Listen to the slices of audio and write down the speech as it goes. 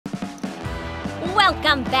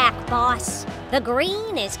Welcome back, boss. The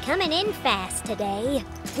green is coming in fast today.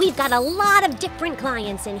 We've got a lot of different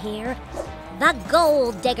clients in here. The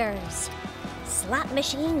gold diggers. Slot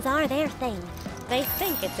machines are their thing. They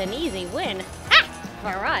think it's an easy win. Ha!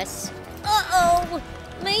 For us. Uh-oh!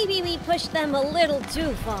 Maybe we pushed them a little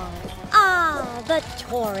too far. Ah, the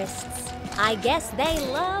tourists. I guess they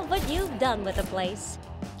love what you've done with the place.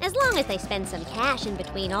 As long as they spend some cash in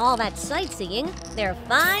between all that sightseeing, they're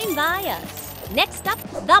fine by us. Next up,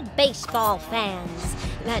 the baseball fans.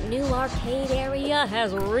 That new arcade area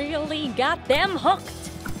has really got them hooked.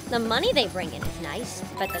 The money they bring in is nice,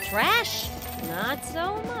 but the trash? Not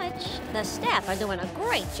so much. The staff are doing a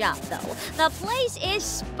great job, though. The place is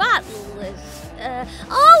spotless.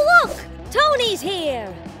 Oh, look! Tony's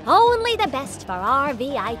here! Only the best for our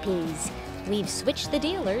VIPs. We've switched the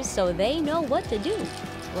dealers so they know what to do,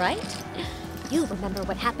 right? You remember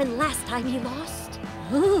what happened last time you lost?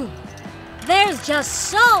 There's just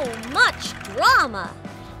so much drama.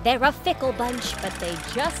 They're a fickle bunch, but they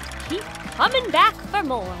just keep coming back for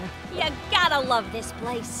more. You gotta love this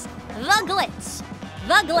place. The glitz,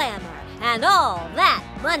 the glamour, and all that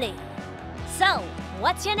money. So,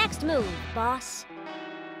 what's your next move, boss?